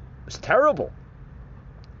looting. It was terrible.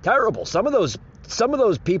 Terrible. Some of those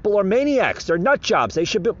people are maniacs. They're nut jobs. They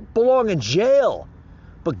should belong in jail.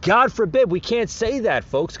 But God forbid we can't say that,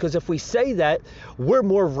 folks, because if we say that, we're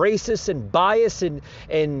more racist and biased and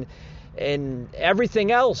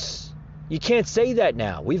everything else. You can't say that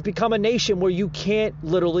now. We've become a nation where you can't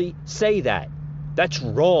literally say that. That's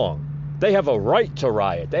wrong. They have a right to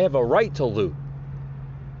riot. They have a right to loot.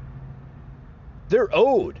 They're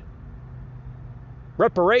owed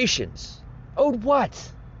reparations. Owed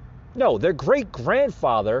what? No, their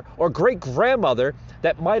great-grandfather or great-grandmother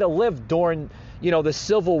that might have lived during, the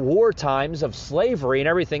Civil War times of slavery and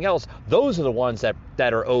everything else, those are the ones that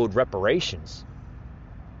are owed reparations.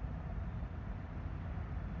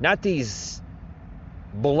 Not these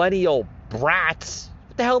millennial brats.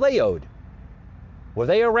 What the hell they owed? Were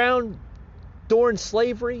they around during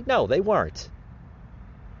slavery? No, they weren't.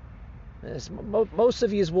 Most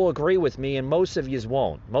of you will agree with me, and most of you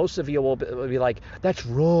won't. Most of you will be like, that's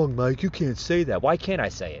wrong, Mike. You can't say that. Why can't I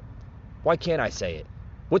say it? Why can't I say it?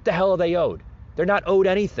 What the hell are they owed? They're not owed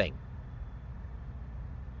anything.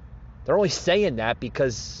 They're only saying that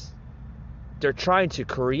because they're trying to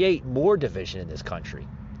create more division in this country.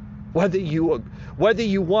 Whether you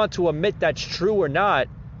want to admit that's true or not,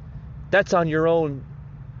 that's on your own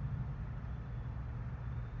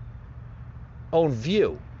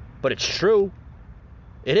view. But it's true.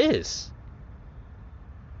 It is.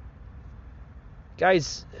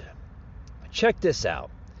 Guys, check this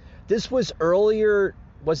out. This was earlier.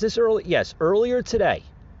 Was this early? Yes, earlier today.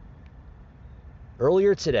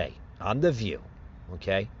 Earlier today on The View.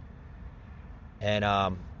 Okay? And,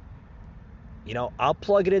 I'll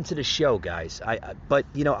plug it into the show, guys. But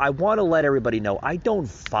I want to let everybody know I don't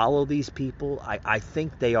follow these people. I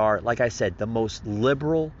think they are, like I said, the most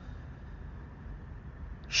liberal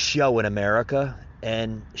show in America.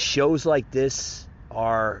 And shows like this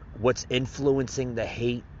are what's influencing the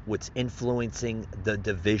hate, what's influencing the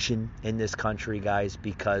division in this country, guys.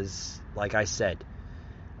 Because, like I said,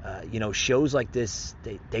 shows like this,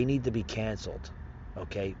 they need to be canceled.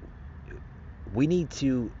 Okay? We need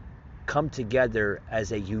to come together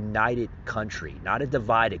as a united country, not a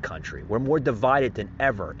divided country. We're more divided than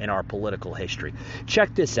ever in our political history.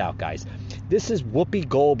 Check this out, guys. This is Whoopi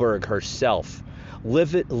Goldberg herself,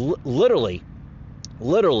 literally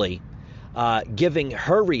giving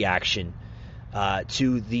her reaction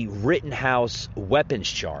to the Rittenhouse weapons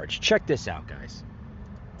charge. Check this out, guys.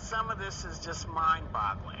 Some of this is just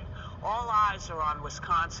mind-boggling. All eyes are on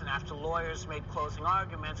Wisconsin after lawyers made closing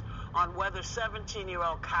arguments on whether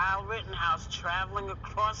 17-year-old Kyle Rittenhouse, traveling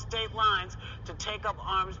across state lines to take up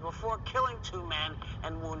arms before killing 2 men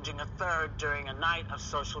and wounding a third during a night of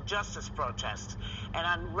social justice protests and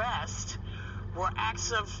unrest, were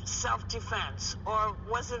acts of self-defense, or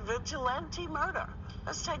was it vigilante murder?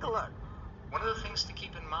 Let's take a look. One of the things to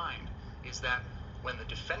keep in mind is that when the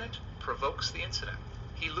defendant provokes the incident,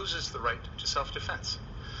 he loses the right to self-defense.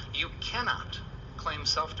 You cannot claim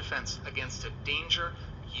self-defense against a danger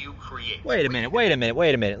you create. Wait a minute.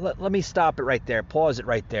 Let me stop it right there. Pause it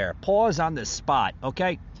right there. Pause on the spot,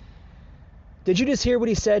 okay? Did you just hear what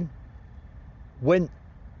he said? When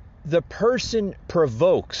the person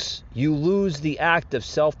provokes, you lose the act of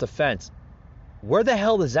self-defense. Where the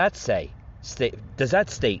hell does that say? Does that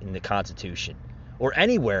state in the Constitution or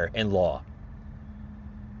anywhere in law?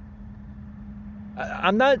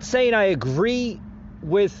 I'm not saying I agree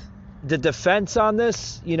with the defense on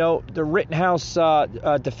this, the Rittenhouse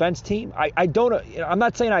defense team. I'm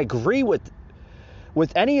not saying I agree with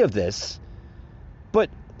any of this, but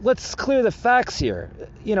let's clear the facts here.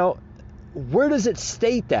 Where does it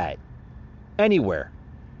state that? Anywhere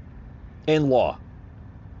in law.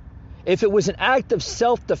 If it was an act of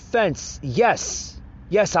self-defense, yes,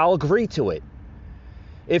 I'll agree to it.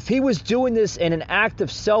 If he was doing this in an act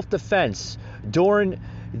of self-defense during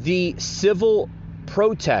the civil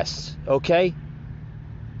protests, okay,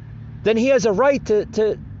 then he has a right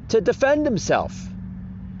to defend himself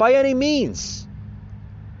by any means.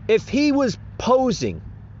 If he was posing,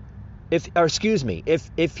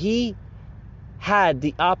 if he had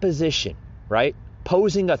the opposition, right,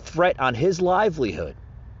 posing a threat on his livelihood,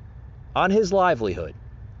 then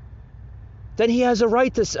he has a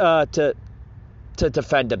right to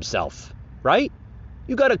defend himself, right?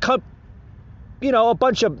 You got a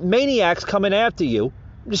bunch of maniacs coming after you.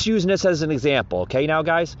 I'm just using this as an example, okay? Now,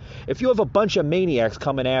 guys, if you have a bunch of maniacs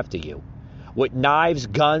coming after you with knives,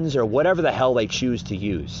 guns, or whatever the hell they choose to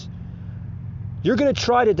use, you're going to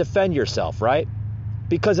try to defend yourself, right?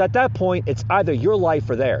 Because at that point, it's either your life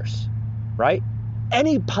or theirs, right?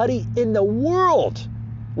 Anybody in the world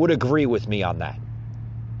would agree with me on that,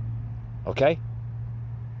 okay?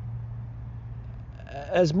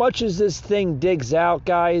 As much as this thing digs out,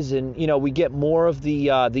 guys, and we get more of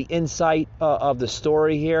the insight of the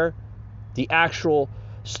story here, the actual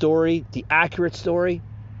story, the accurate story,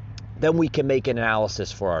 then we can make an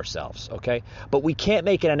analysis for ourselves, okay? But we can't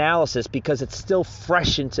make an analysis because it's still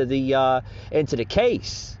fresh into the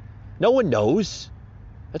case. No one knows.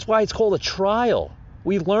 That's why it's called a trial.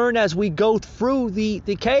 We learn as we go through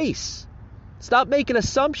the case. Stop making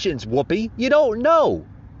assumptions, Whoopi. You don't know.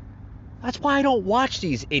 That's why I don't watch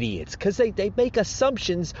these idiots, because they make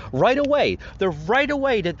assumptions right away. They're right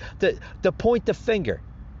away to point the finger.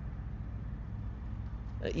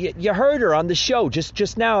 You heard her on the show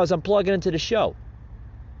just now as I'm plugging into the show.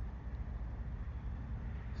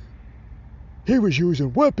 He was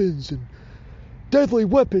using weapons and deadly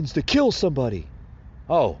weapons to kill somebody.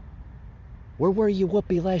 Oh, where were you,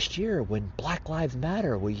 Whoopi, last year when Black Lives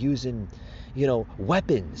Matter were using,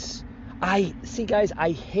 weapons? Guys,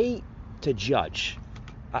 I hate to judge.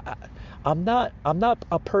 I'm not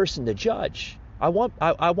a person to judge. I want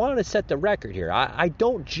to set the record here. I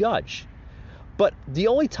don't judge. But the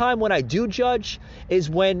only time when I do judge is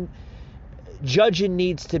when judging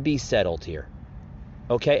needs to be settled here.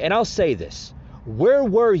 Okay? And I'll say this. Where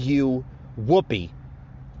were you, Whoopi?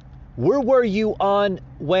 Where were you on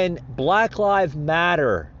when Black Lives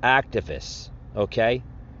Matter activists, okay,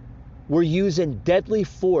 were using deadly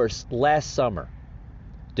force last summer,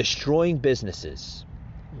 destroying businesses,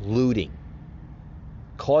 looting,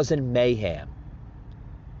 causing mayhem,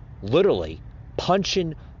 literally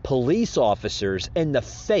punching police officers in the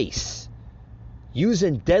face,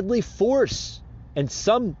 using deadly force in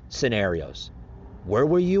some scenarios. Where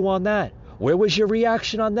were you on that? Where was your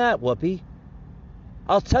reaction on that, Whoopi?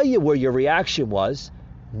 I'll tell you where your reaction was.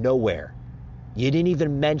 Nowhere. You didn't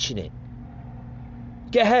even mention it.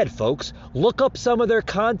 Go ahead, folks. Look up some of their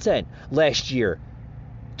content last year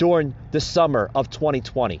during the summer of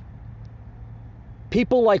 2020.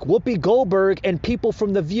 People like Whoopi Goldberg and people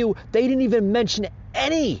from The View, they didn't even mention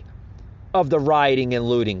any of the rioting and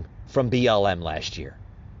looting from BLM last year.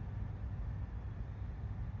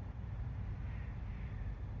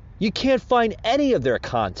 You can't find any of their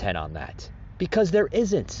content on that because there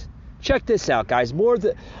isn't. Check this out, guys.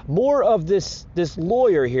 More of this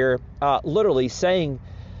lawyer here literally saying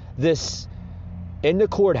this in the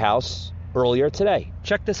courthouse earlier today.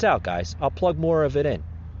 Check this out, guys. I'll plug more of it in.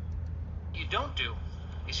 You don't do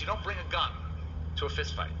is you don't bring a gun to a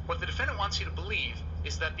fist fight. What the defendant wants you to believe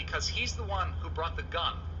is that because he's the one who brought the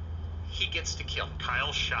gun, he gets to kill.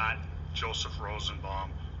 Kyle shot Joseph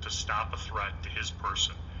Rosenbaum to stop a threat to his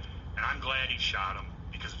person. And I'm glad he shot him,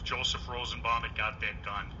 because if Joseph Rosenbaum had got that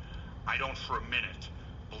gun, I don't for a minute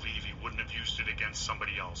believe he wouldn't have used it against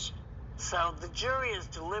somebody else. So the jury is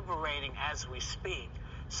deliberating as we speak.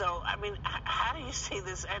 So, I mean, how do you see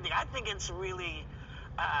this ending? I think it's really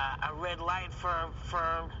a red light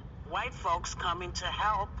for white folks coming to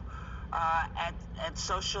help at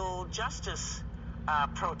social justice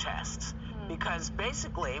protests. Because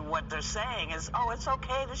basically what they're saying is, oh, it's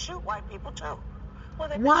okay to shoot white people too. Well,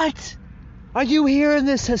 What? Are you hearing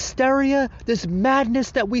this hysteria, this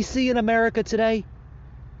madness that we see in America today?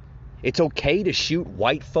 It's okay to shoot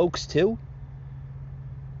white folks too?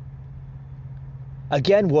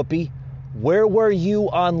 Again, Whoopi, where were you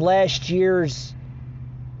on last year's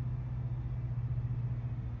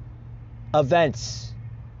events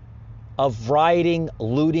of rioting,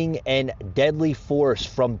 looting, and deadly force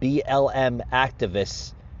from BLM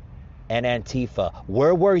activists and Antifa?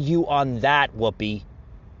 Where were you on that, Whoopi?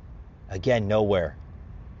 Again, nowhere.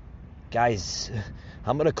 Guys,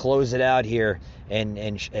 I'm going to close it out here in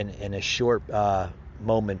a short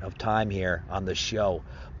moment of time here on the show.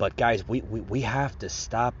 But guys, we have to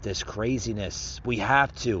stop this craziness. We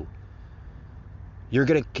have to. You're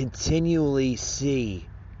going to continually see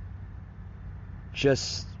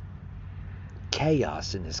just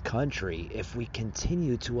chaos in this country if we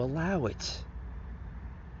continue to allow it.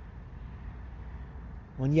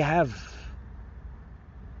 When you have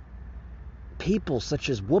people such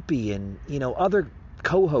as Whoopi and other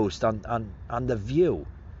co-hosts on The View,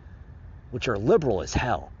 which are liberal as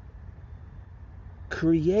hell,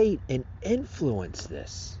 create and influence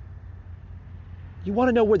this. You want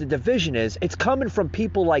to know where the division is? It's coming from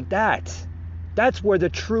people like that. That's where the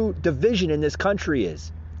true division in this country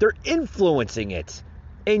is. They're influencing it,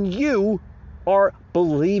 and you are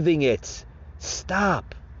believing it.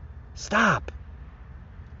 Stop.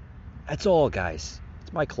 That's all, guys.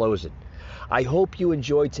 It's my closing. I hope you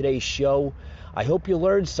enjoyed today's show. I hope you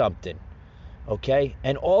learned something. Okay?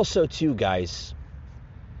 And also, too, guys,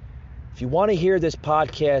 if you want to hear this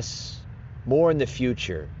podcast more in the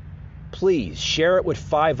future, please share it with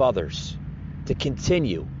 5 others to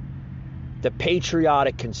continue the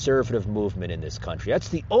patriotic conservative movement in this country. That's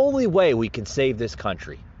the only way we can save this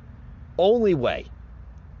country. Only way.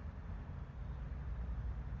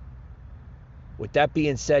 With that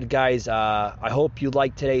being said, guys, I hope you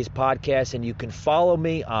liked today's podcast, and you can follow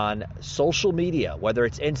me on social media, whether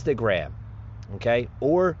it's Instagram, okay,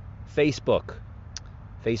 or Facebook.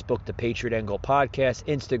 Facebook, The Patriot Angle Podcast.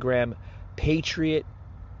 Instagram,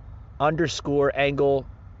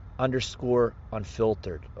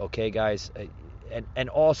 Patriot_Angle_Unfiltered. Okay, guys? And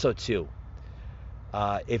also, too,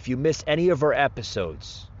 if you miss any of our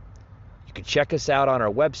episodes, you can check us out on our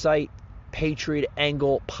website,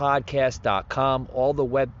 PatriotAnglePodcast.com. All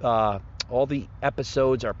the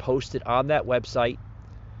episodes are posted on that website.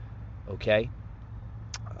 Okay?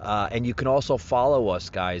 And you can also follow us,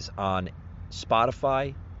 guys, on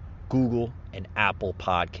Spotify, Google, and Apple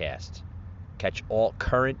Podcasts. Catch all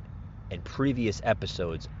current and previous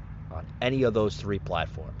episodes on any of those 3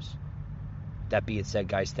 platforms. That being said,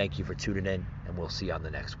 guys, thank you for tuning in, and we'll see you on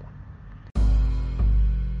the next one.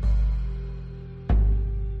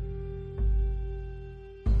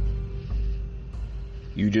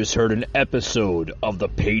 You just heard an episode of the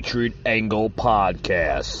Patriot Angle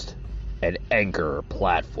Podcast, an Anchor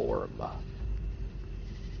platform.